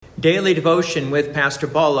Daily Devotion with Pastor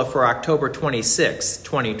Bala for October 26,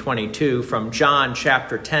 2022, from John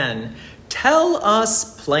chapter 10, Tell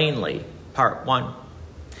Us Plainly, Part 1.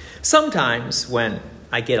 Sometimes when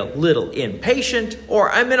I get a little impatient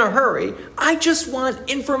or I'm in a hurry, I just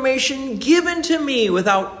want information given to me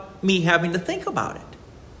without me having to think about it.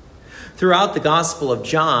 Throughout the Gospel of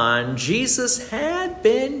John, Jesus had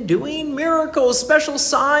been doing miracles, special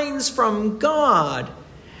signs from God.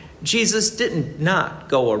 Jesus did not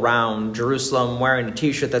go around Jerusalem wearing a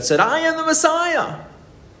t-shirt that said, I am the Messiah.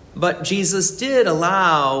 But Jesus did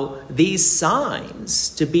allow these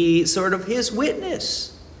signs to be sort of his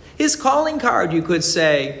witness, his calling card, you could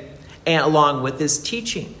say, and along with his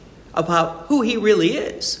teaching about who he really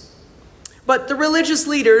is. But the religious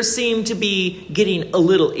leaders seemed to be getting a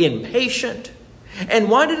little impatient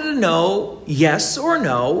and wanted to know, yes or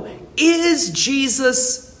no, is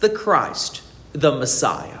Jesus the Christ, the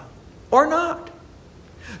Messiah, or not?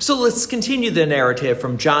 So let's continue the narrative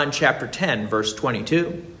from John chapter 10, verse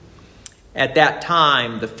 22. At that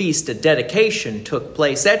time, the feast of dedication took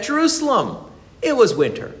place at Jerusalem. It was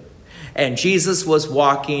winter, and Jesus was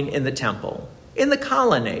walking in the temple, in the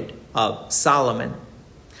colonnade of Solomon.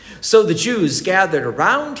 So the Jews gathered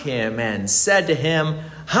around him and said to him,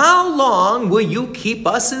 How long will you keep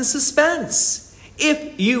us in suspense?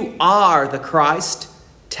 If you are the Christ,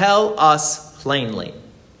 tell us plainly.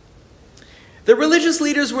 The religious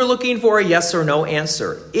leaders were looking for a yes or no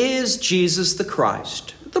answer. Is Jesus the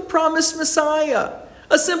Christ, the promised Messiah?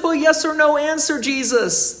 A simple yes or no answer,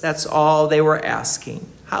 Jesus. That's all they were asking.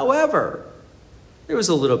 However, there was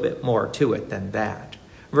a little bit more to it than that.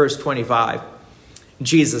 Verse 25,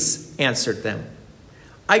 Jesus answered them,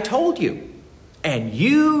 I told you, and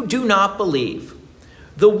you do not believe.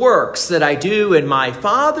 The works that I do in my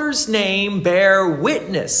Father's name bear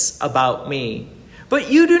witness about me. But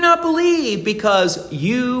you do not believe because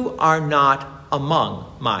you are not among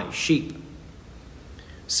my sheep.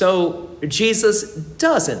 So Jesus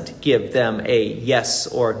doesn't give them a yes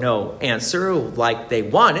or no answer like they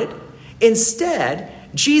wanted. Instead,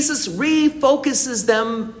 Jesus refocuses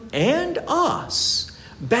them and us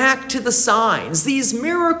back to the signs, these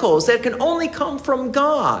miracles that can only come from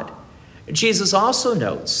God. Jesus also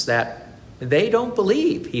notes that they don't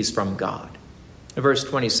believe he's from God. Verse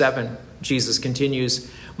 27, Jesus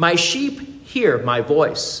continues, My sheep hear my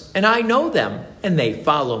voice, and I know them, and they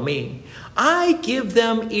follow me. I give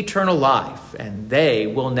them eternal life, and they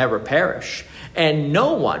will never perish, and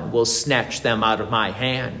no one will snatch them out of my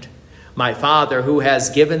hand. My Father, who has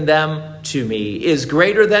given them to me, is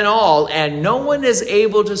greater than all, and no one is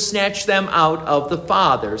able to snatch them out of the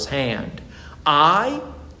Father's hand. I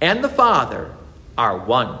and the Father are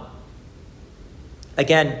one.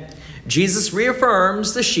 Again, Jesus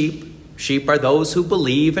reaffirms the sheep. Sheep are those who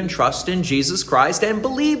believe and trust in Jesus Christ and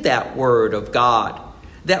believe that word of God,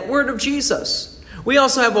 that word of Jesus. We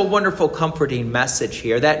also have a wonderful, comforting message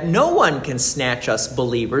here that no one can snatch us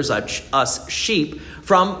believers, us sheep,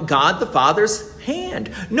 from God the Father's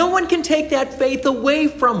hand. No one can take that faith away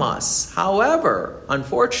from us. However,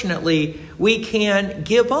 unfortunately, we can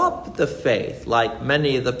give up the faith like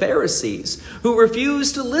many of the Pharisees who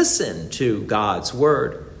refused to listen to God's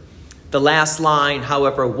word. The last line,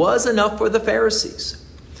 however, was enough for the Pharisees.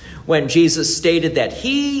 When Jesus stated that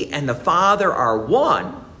he and the Father are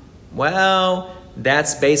one, well,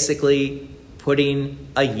 that's basically putting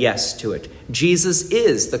a yes to it. Jesus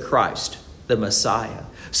is the Christ, the Messiah.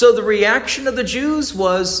 So the reaction of the Jews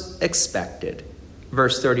was expected.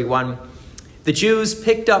 Verse 31, the Jews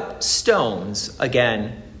picked up stones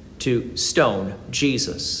again to stone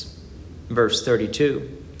Jesus. Verse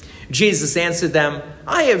 32, Jesus answered them,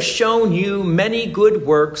 I have shown you many good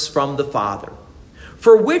works from the Father.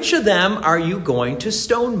 For which of them are you going to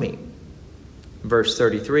stone me? Verse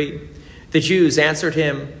 33, the Jews answered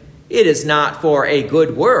him, It is not for a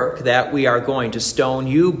good work that we are going to stone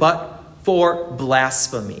you, but for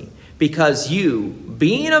blasphemy, because you,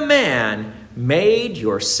 being a man, made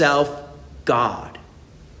yourself God.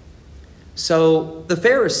 So the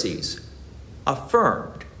Pharisees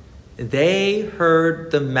affirmed they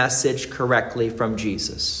heard the message correctly from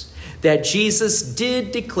Jesus, that Jesus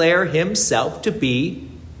did declare himself to be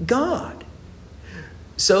God.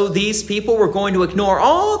 So these people were going to ignore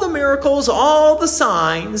all the miracles, all the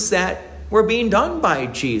signs that were being done by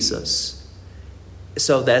Jesus,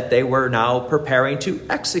 so that they were now preparing to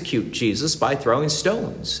execute Jesus by throwing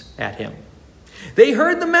stones at him. They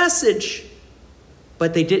heard the message,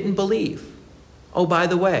 but they didn't believe. Oh, by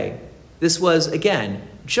the way, this was, again,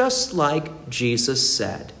 just like Jesus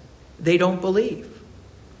said. They don't believe.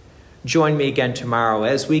 Join me again tomorrow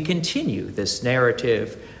as we continue this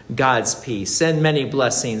narrative, God's peace and many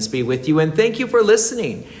blessings be with you, and thank you for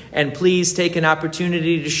listening. And please take an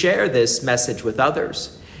opportunity to share this message with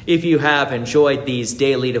others. If you have enjoyed these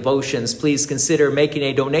daily devotions, please consider making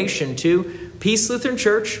a donation to Peace Lutheran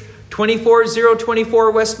Church,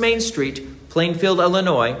 24024 West Main Street, Plainfield,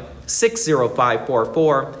 Illinois,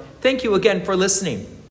 60544. Thank you again for listening.